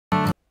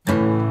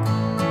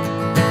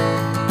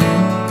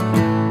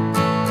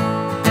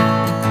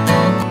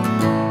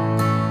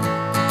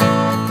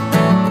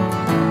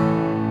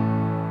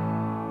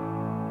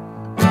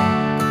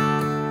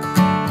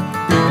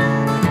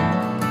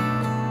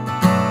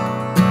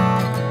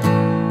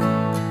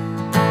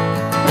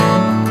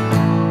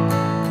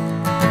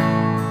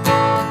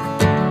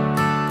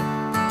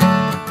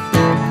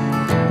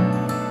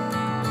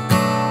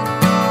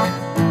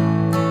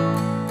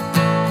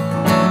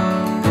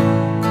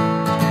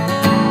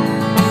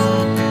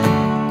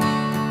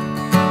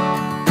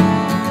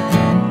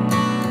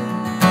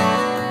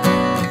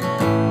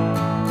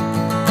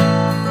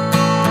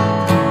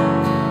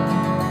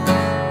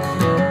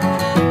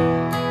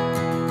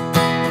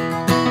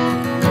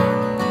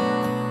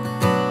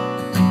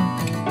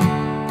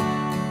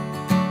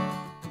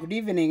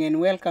evening and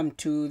welcome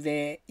to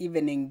the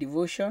evening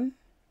devotion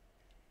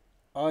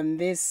on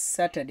this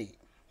Saturday,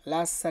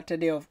 last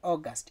Saturday of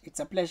August.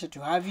 It's a pleasure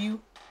to have you.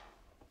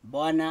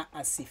 Bwana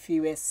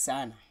asifiwe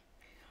sana.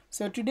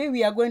 So today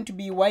we are going to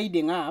be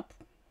winding up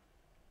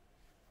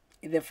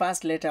the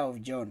first letter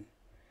of John.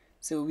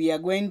 So we are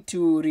going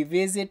to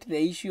revisit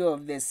the issue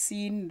of the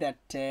sin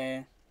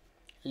that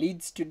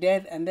leads to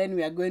death, and then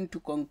we are going to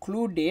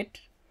conclude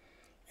it.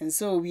 And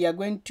so we are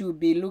going to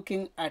be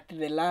looking at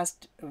the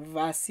last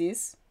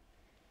verses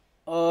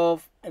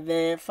of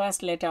the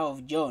first letter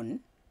of John.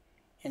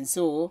 And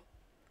so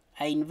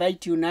I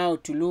invite you now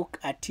to look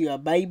at your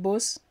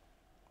Bibles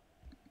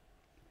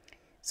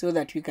so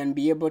that we can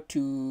be able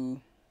to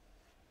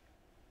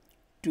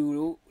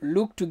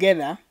look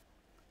together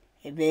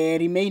the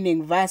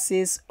remaining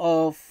verses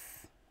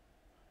of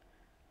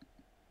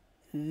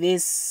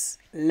this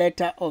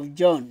letter of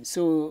John.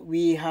 So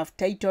we have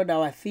titled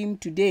our theme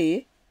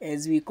today,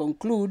 as we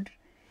conclude,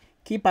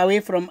 Keep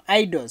Away from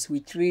Idols,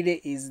 which really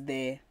is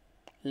the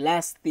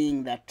last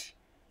thing that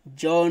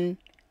John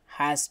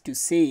has to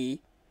say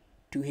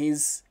to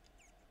his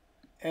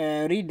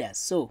readers.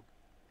 So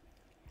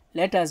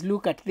let us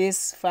look at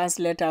this first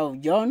letter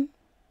of John,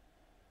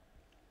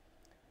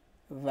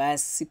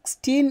 verse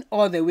 16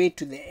 all the way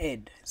to the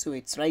end. So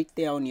it's right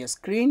there on your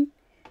screen.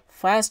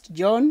 1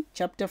 John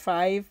chapter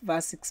 5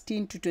 verse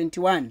 16 to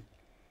 21.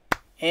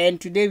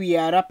 And today we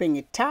are wrapping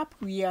it up.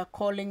 We are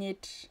calling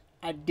it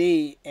a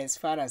day as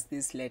far as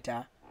this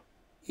letter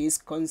is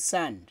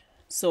concerned.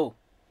 So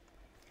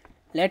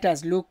let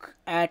us look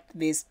at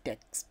this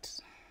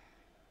text.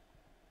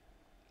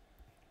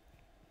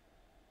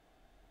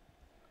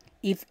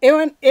 If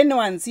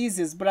anyone sees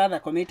his brother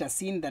commit a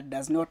sin that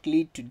does not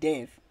lead to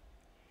death,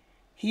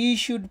 he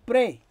should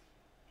pray,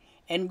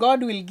 and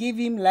God will give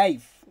him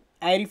life.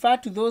 I refer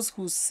to those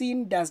whose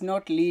sin does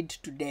not lead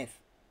to death.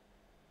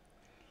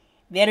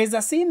 There is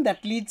a sin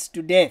that leads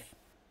to death.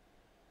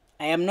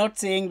 I am not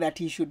saying that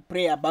he should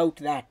pray about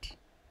that.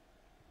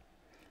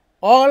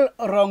 All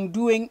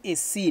wrongdoing is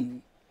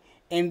sin,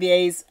 and there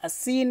is a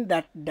sin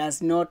that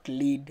does not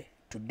lead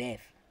to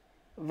death.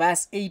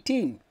 Verse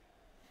 18.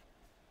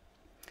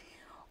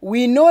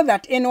 We know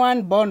that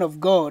anyone born of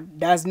God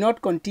does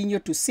not continue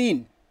to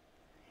sin.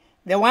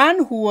 The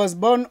one who was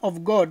born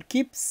of God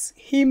keeps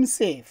him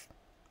safe,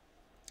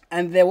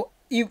 and the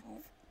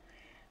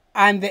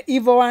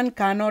evil one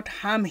cannot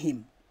harm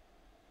him.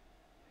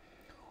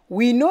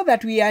 We know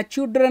that we are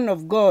children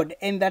of God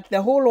and that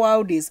the whole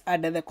world is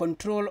under the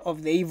control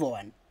of the evil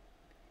one.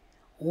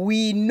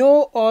 We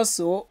know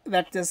also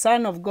that the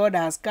Son of God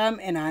has come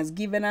and has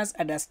given us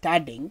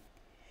understanding,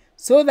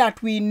 so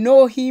that we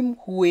know him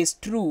who is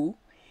true,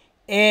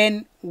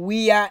 and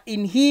we are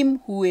in him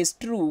who is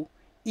true,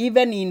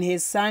 even in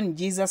his Son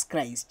Jesus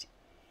Christ.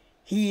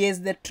 He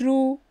is the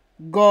true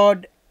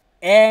God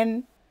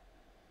and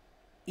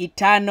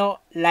eternal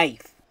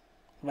life.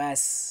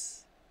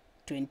 Verse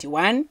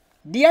 21.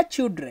 Dear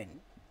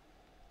children,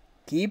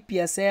 keep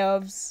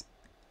yourselves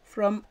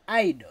from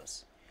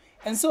idols.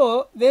 And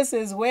so this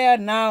is where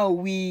now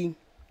we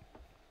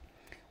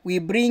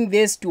bring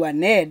this to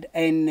an end,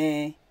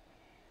 and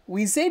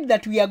we said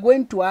that we are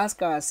going to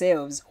ask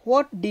ourselves,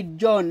 what did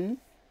John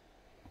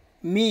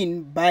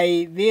mean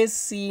by this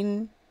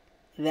sin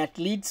that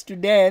leads to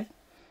death?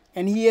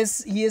 And he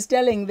is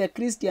telling the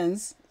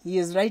Christians he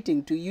is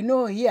writing to,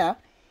 here,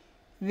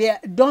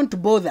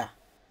 don't bother.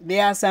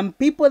 There are some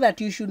people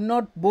that you should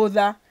not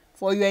bother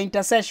for your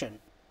intercession.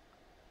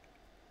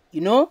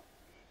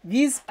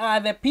 These are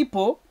the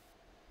people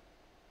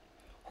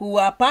who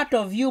are part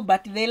of you,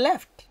 but they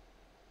left.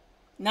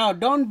 Now,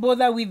 don't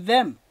bother with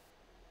them.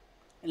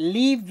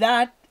 Leave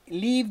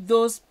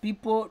those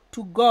people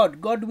to God.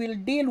 God will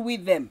deal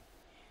with them.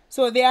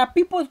 So there are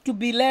people to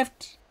be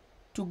left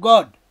to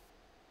God.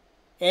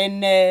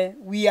 And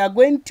we are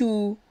going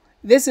to,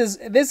 this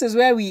is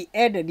where we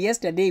ended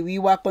yesterday. We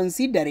were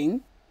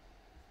considering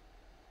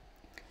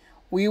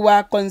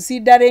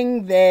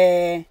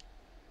the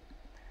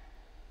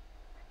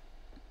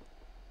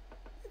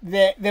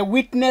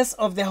witness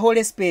of the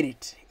Holy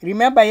Spirit.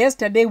 Remember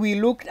yesterday we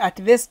looked at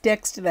this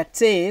text that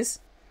says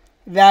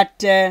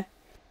that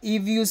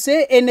if you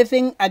say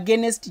anything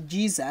against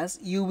Jesus,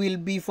 you will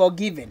be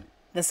forgiven,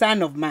 the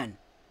Son of Man.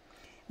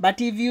 But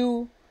if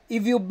you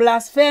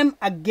blaspheme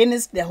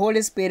against the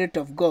Holy Spirit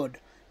of God,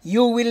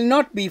 you will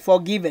not be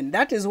forgiven.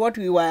 That is what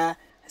we were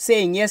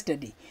saying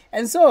yesterday.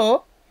 And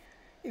so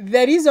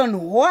the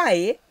reason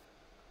why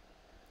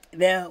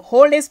the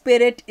Holy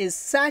Spirit is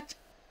such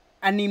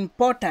an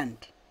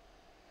important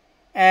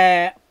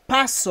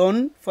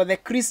person for the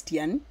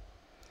Christian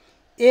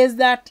is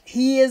that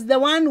he is the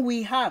one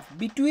we have.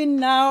 Between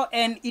now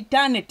and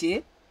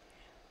eternity,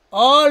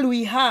 all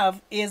we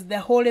have is the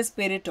Holy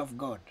Spirit of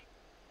God.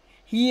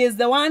 He is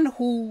the one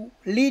who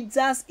leads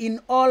us in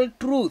all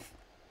truth.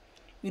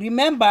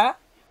 Remember,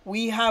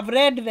 we have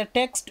read the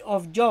text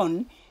of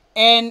John,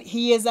 and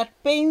he is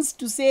at pains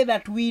to say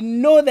that we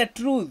know the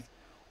truth.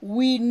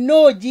 We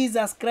know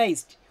Jesus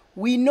Christ.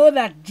 We know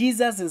that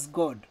Jesus is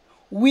God.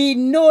 We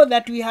know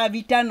that we have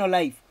eternal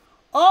life.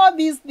 All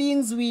these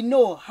things we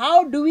know.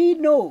 How do we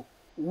know?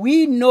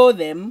 We know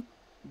them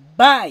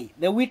by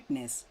the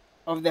witness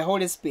of the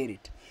Holy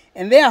Spirit.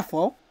 And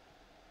therefore,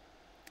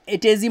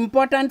 it is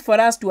important for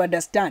us to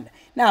understand.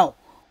 Now,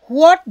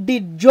 what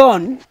did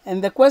John,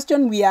 and the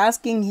question we are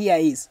asking here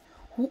is,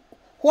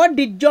 what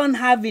did John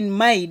have in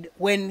mind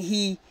when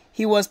he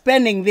was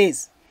penning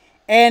this?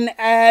 And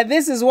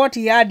this is what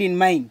he had in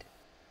mind.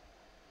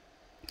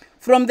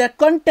 From the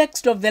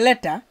context of the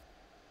letter,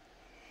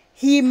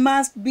 he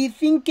must be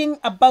thinking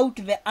about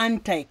the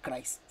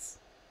antichrists.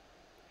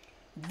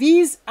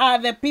 These are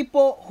the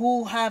people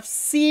who have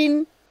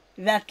sin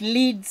that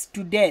leads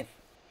to death.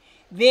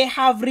 They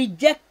have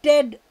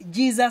rejected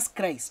Jesus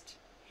Christ.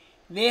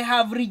 They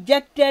have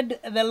rejected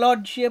the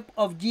lordship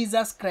of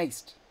Jesus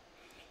Christ.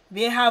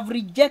 They have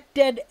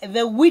rejected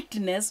the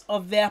witness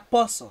of the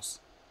apostles.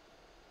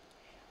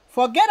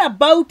 Forget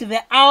about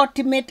the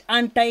ultimate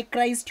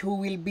Antichrist who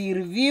will be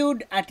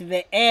revealed at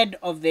the end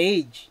of the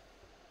age.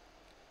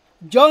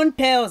 John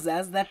tells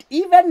us that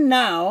even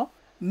now,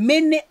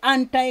 many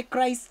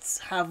antichrists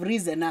have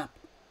risen up.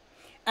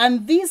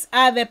 And these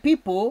are the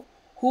people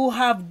who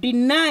have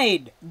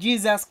denied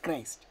Jesus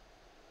Christ.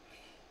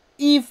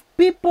 If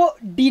people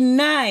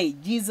deny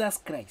Jesus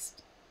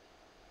Christ,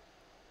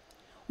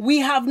 we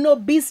have no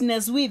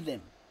business with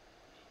them.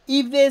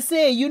 If they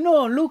say,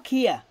 look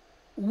here,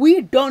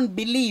 we don't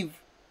believe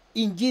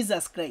in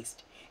Jesus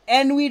Christ,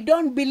 and we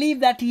don't believe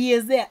that he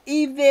is there.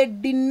 If they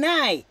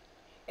deny,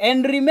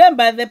 and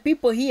remember the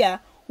people here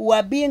who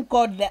are being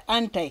called the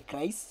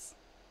Antichrists,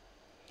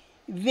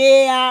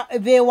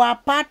 they were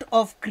part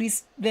of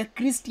the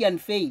Christian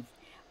faith,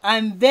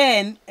 and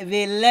then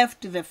they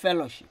left the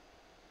fellowship.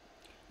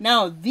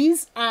 Now,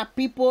 these are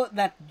people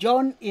that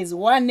John is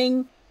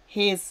warning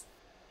his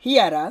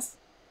hearers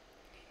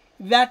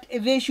that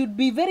they should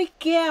be very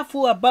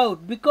careful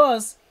about,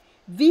 because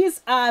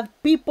these are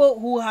people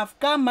who have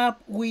come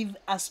up with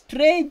a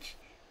strange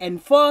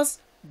and false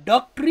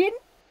doctrine,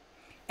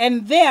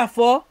 and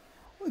therefore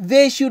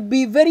they should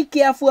be very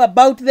careful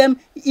about them.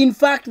 In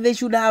fact, they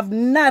should have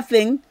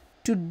nothing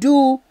to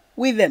do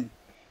with them.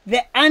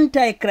 The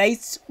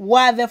Antichrists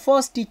were the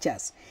false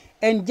teachers.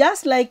 And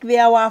just like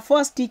there were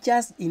false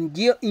teachers in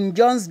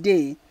John's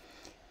day,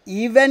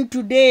 even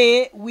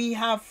today we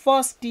have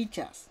false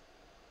teachers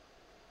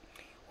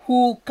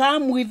who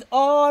come with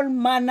all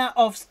manner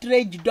of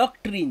strange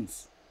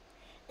doctrines.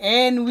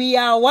 And we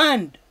are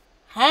warned,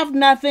 have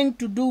nothing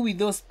to do with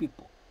those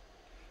people.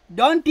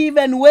 Don't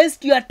even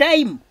waste your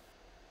time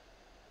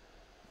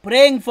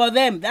praying for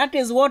them. That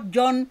is what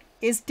John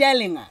is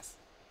telling us.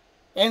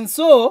 And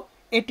so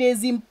it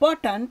is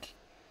important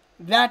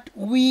that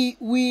we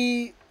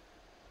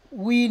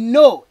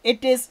know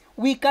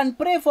we can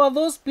pray for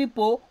those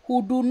people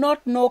who do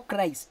not know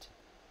Christ.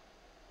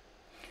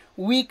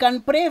 We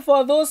can pray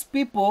for those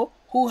people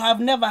who have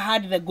never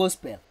heard the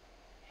gospel.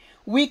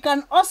 We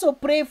can also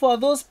pray for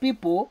those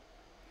people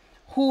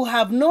who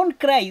have known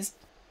Christ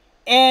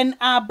and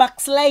are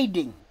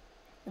backsliding.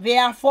 They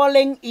are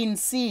falling in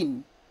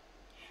sin,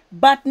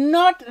 but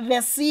not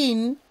the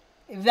sin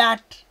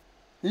that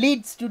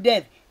leads to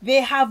death.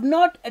 They have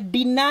not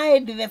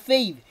denied the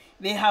faith.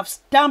 They have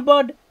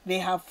stumbled. They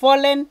have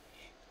fallen.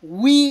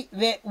 They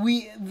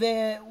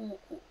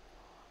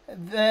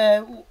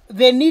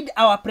need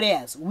our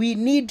prayers. We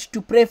need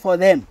to pray for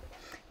them.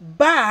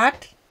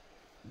 But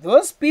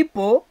those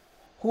people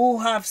who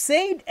have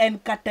said,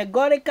 and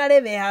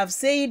categorically they have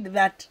said,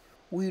 that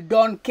we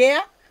don't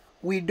care,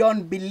 we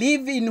don't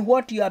believe in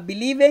what you are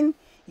believing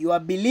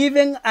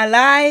a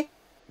lie.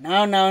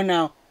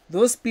 Now,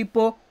 those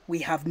people, we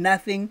have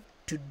nothing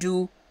to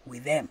do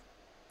with them.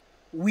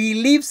 We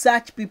leave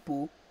such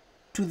people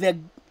to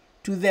the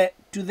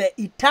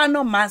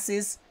eternal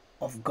mercies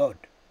of God.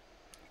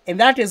 And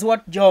that is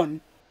what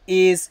John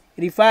is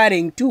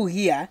referring to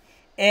here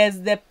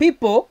as the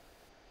people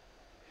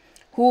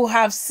who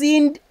have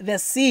sinned the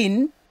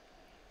sin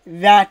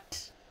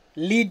that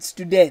leads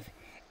to death.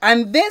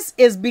 And this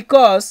is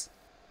because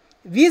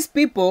these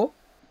people,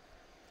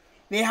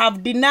 they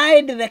have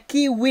denied the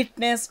key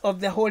witness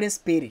of the Holy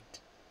Spirit,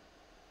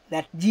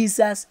 that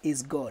Jesus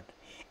is God.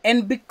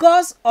 And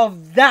because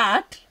of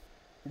that,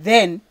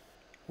 then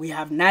we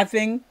have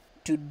nothing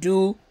to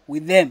do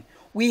with them.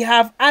 We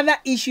have other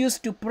issues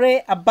to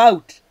pray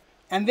about,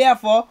 and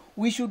therefore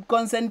we should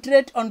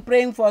concentrate on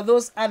praying for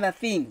those other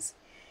things.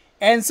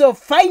 And so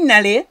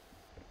finally,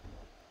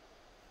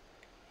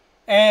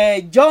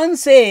 John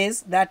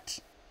says that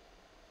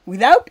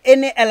without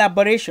any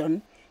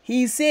elaboration,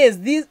 he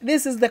says,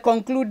 this is the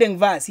concluding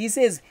verse. He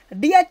says,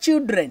 "Dear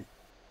children,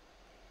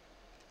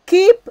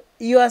 keep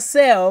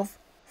yourself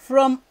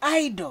from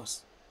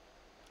idols."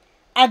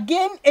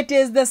 Again, it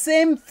is the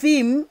same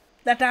theme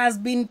that has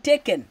been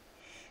taken.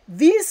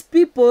 These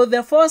people,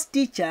 the false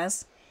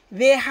teachers,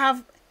 they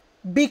have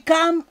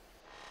become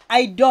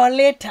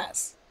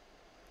idolaters.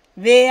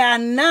 They are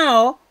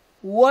now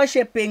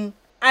worshipping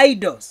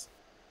idols.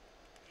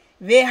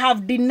 They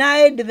have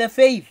denied the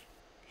faith.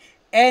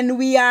 And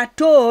we are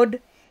told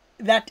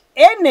that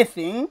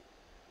anything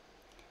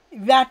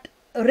that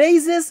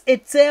raises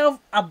itself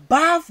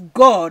above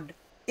God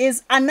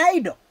is an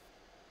idol.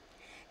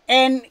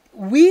 And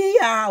we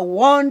are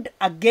warned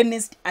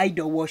against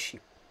idol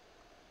worship.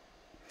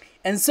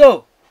 And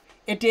so,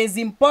 it is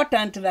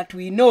important that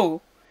we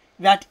know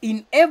that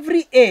in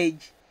every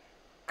age,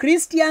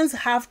 Christians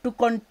have to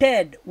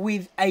contend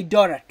with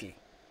idolatry.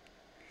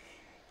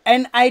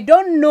 And I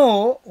don't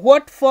know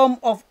what form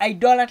of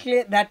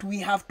idolatry that we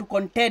have to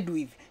contend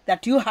with,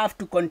 that you have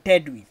to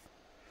contend with.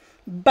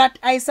 But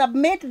I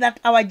submit that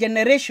our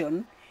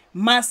generation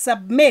must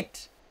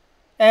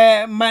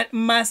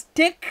must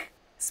take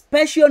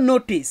special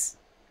notice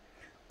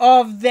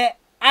of the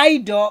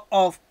idol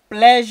of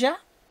pleasure,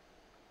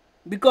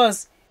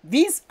 because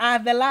these are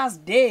the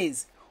last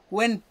days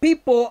when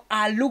people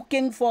are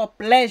looking for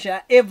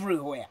pleasure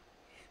everywhere.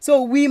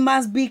 So we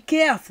must be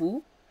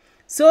careful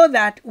so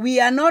that we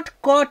are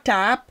not caught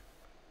up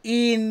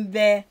in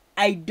the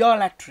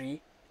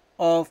idolatry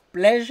of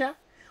pleasure,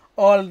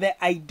 or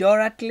the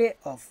idolatry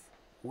of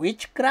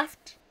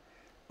witchcraft,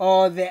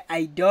 or the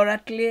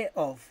idolatry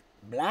of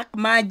black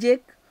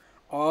magic,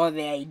 or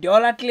the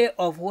idolatry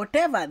of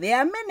whatever. There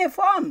are many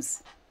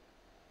forms,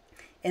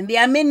 and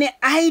there are many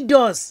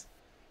idols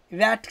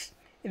that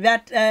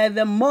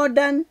the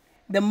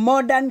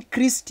modern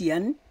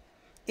Christian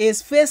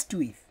is faced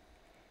with.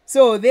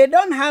 So they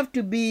don't have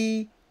to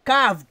be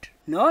carved.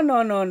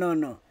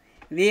 No.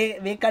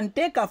 They can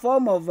take a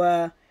form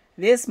of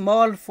this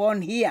small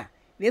phone here.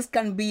 This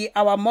can be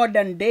our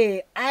modern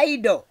day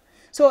idol.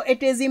 So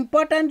it is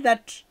important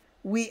that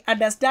we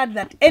understand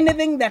that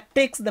anything that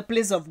takes the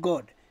place of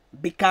God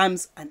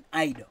becomes an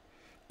idol.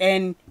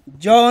 And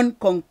John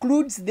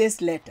concludes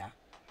this letter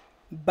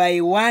by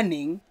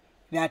warning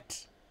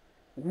that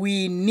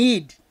we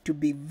need to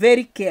be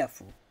very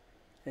careful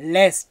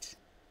lest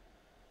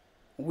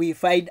we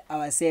find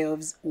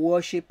ourselves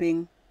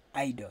worshipping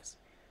idols.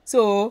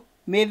 So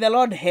may the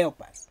Lord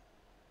help us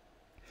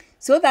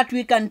so that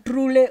we can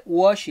truly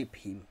worship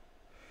Him,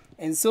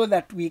 and so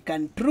that we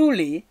can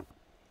truly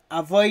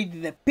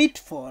avoid the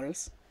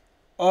pitfalls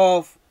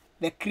of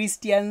the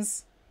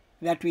Christians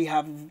that we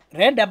have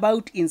read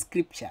about in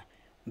Scripture,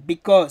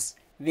 because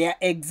their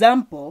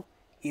example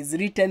is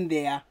written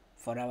there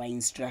for our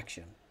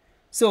instruction.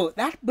 So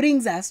that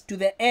brings us to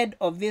the end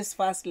of this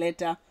first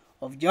letter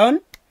of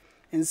John.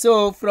 And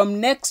so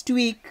from next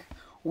week,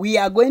 we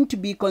are going to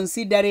be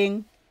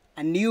considering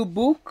a new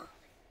book.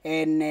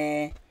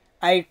 And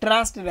I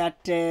trust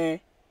that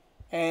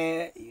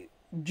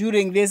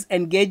during this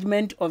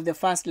engagement of the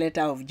first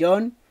letter of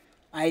John,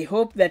 I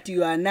hope that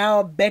you are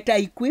now better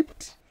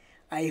equipped.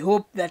 I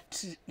hope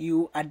that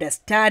you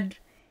understand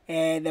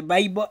the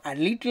Bible a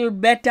little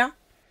better.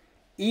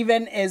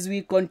 Even as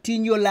we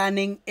continue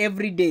learning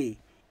every day,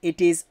 it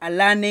is a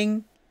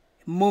learning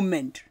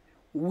moment.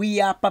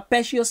 We are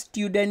perpetual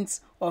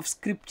students of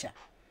Scripture.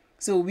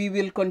 So we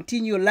will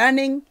continue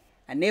learning,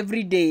 and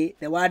every day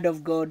the Word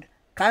of God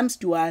comes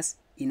to us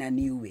in a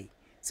new way.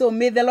 So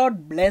may the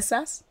Lord bless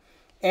us,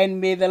 and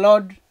may the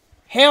Lord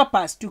help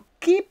us to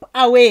keep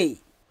away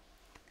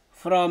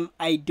from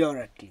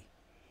idolatry.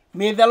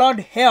 May the Lord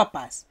help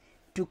us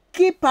to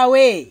keep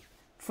away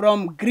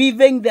from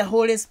grieving the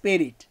Holy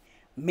Spirit.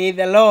 May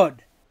the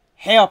Lord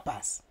help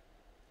us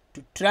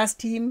to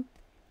trust Him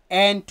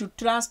and to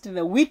trust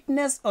the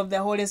witness of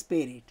the Holy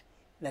Spirit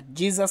that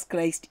Jesus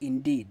Christ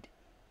indeed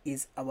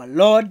is our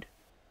Lord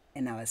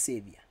and our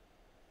Savior.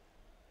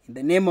 In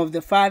the name of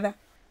the Father,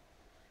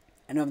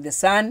 and of the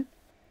Son,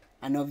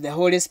 and of the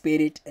Holy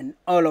Spirit, and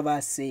all of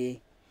us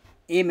say,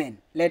 Amen.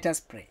 Let us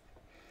pray.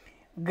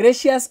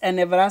 Gracious and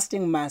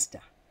everlasting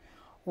Master,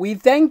 we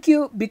thank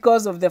you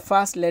because of the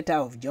first letter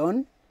of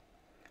John.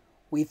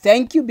 We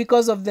thank you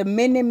because of the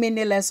many,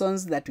 many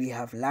lessons that we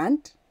have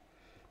learned.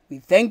 We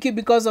thank you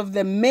because of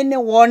the many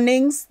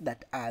warnings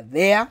that are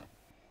there.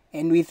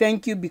 And we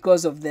thank you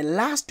because of the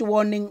last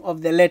warning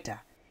of the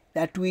letter,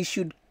 that we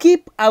should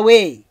keep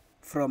away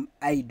from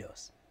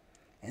idols.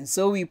 And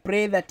so we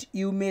pray that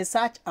you may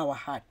search our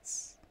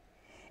hearts.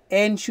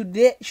 And should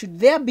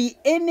there be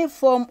any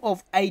form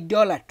of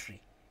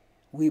idolatry,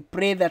 we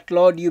pray that,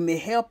 Lord, you may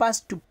help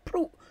us to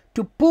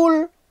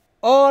pull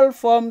all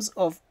forms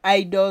of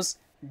idols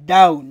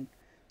down,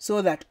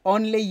 so that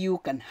only you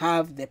can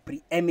have the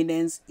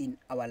preeminence in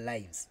our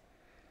lives.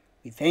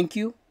 We thank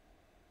you,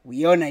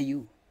 we honor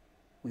you,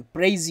 we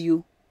praise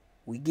you,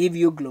 we give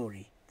you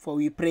glory, for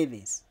we pray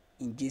this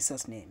in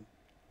Jesus' name.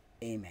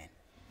 Amen.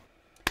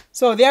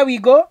 So there we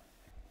go.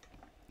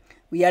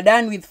 We are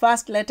done with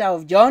first letter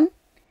of John,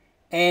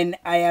 and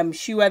I am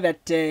sure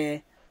that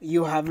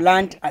you have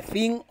learned a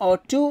thing or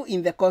two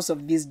in the course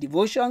of these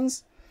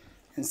devotions.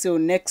 And so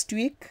next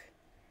week,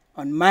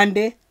 on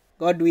Monday,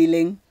 God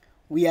willing,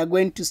 we are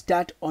going to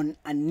start on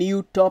a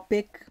new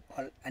topic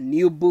or a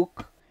new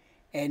book.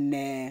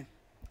 And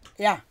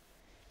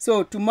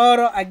so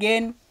tomorrow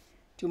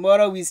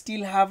we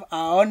still have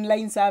our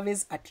online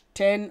service at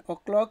 10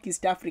 o'clock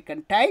East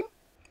African time.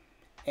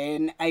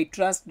 And I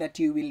trust that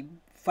you will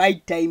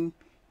find time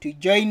to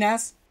join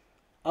us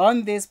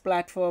on this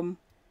platform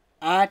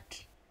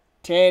at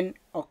 10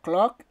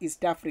 o'clock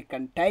East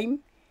African time,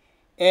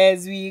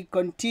 as we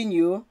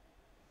continue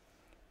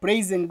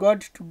praising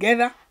God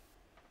together,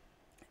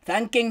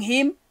 thanking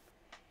Him.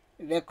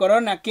 The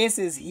corona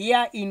cases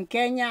here in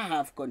Kenya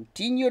have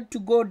continued to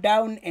go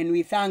down, and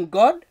we thank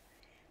God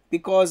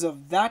because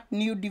of that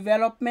new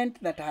development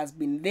that has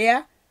been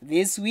there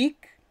this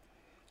week.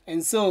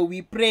 And so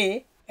we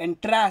pray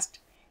and trust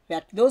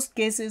that those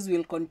cases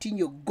will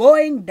continue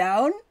going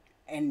down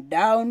and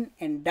down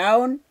and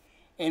down,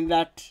 and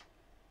that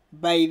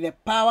by the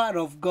power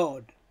of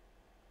God,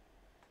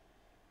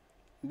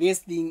 this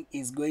thing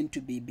is going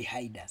to be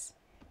behind us.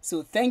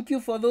 So thank you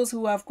for those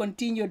who have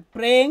continued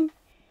praying,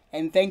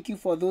 and thank you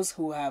for those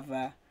who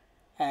have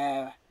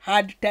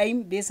had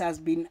time. This has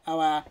been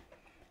our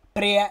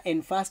prayer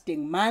and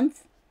fasting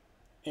month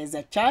as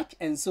a church,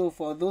 and so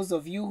for those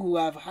of you who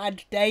have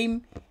had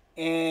time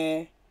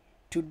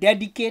to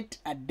dedicate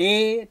a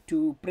day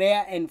to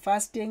prayer and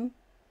fasting,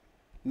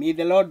 may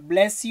the Lord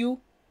bless you.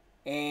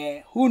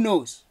 Who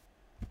knows?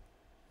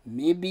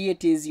 Maybe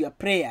it is your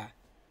prayer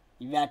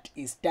that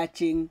is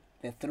touching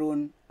the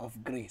throne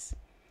of grace.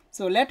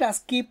 So let us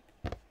keep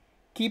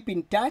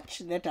in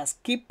touch. Let us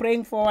keep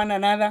praying for one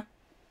another.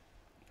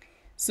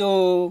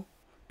 So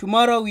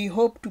tomorrow we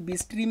hope to be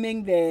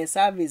streaming the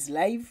service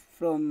live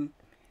from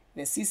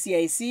the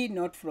CCIC,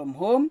 not from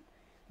home,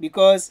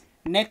 because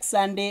next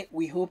Sunday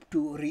we hope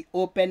to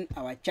reopen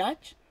our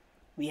church.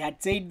 We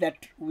had said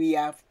that we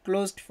are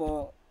closed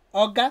for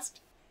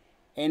August,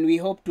 and we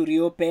hope to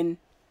reopen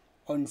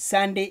on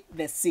Sunday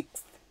the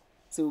 6th.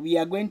 So we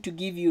are going to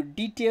give you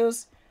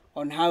details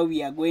on how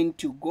we are going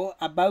to go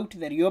about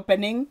the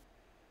reopening,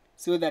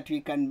 so that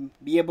we can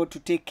be able to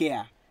take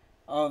care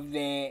of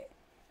the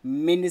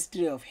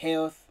Ministry of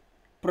Health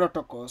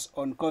protocols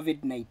on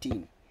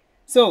COVID-19.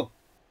 So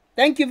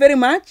thank you very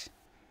much.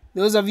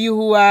 Those of you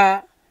who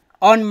are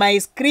on my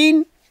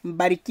screen,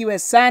 mbarikiwe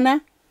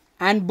sana.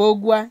 Ann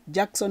Bogwa,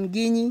 Jackson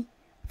Ginyi,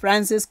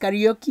 Francis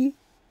Karaoke,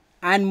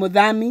 Ann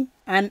Mudhami,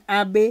 Ann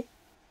Abe,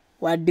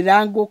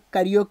 Wadirango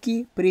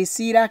Karaoke,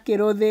 Priscilla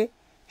Kerode,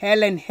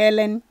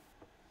 Helen,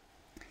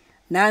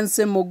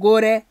 Nancy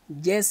Mogore,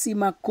 Jesse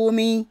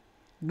Makumi,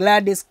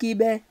 Gladys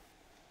Kibe,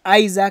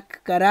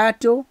 Isaac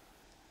Karato,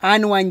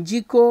 Ann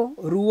Wanjiko,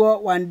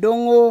 Ruo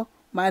Wandongo,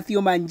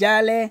 Matthew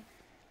Manjale,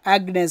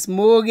 Agnes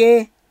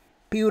Moge,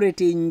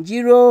 Purity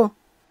Njiro,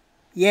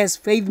 yes,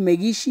 Faith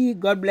Megishi.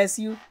 God bless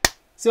you.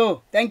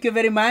 So thank you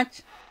very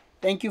much.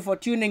 Thank you for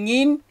tuning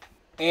in,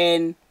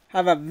 and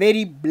have a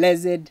very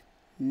blessed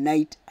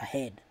night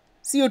ahead.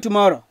 See you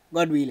tomorrow,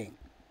 God willing.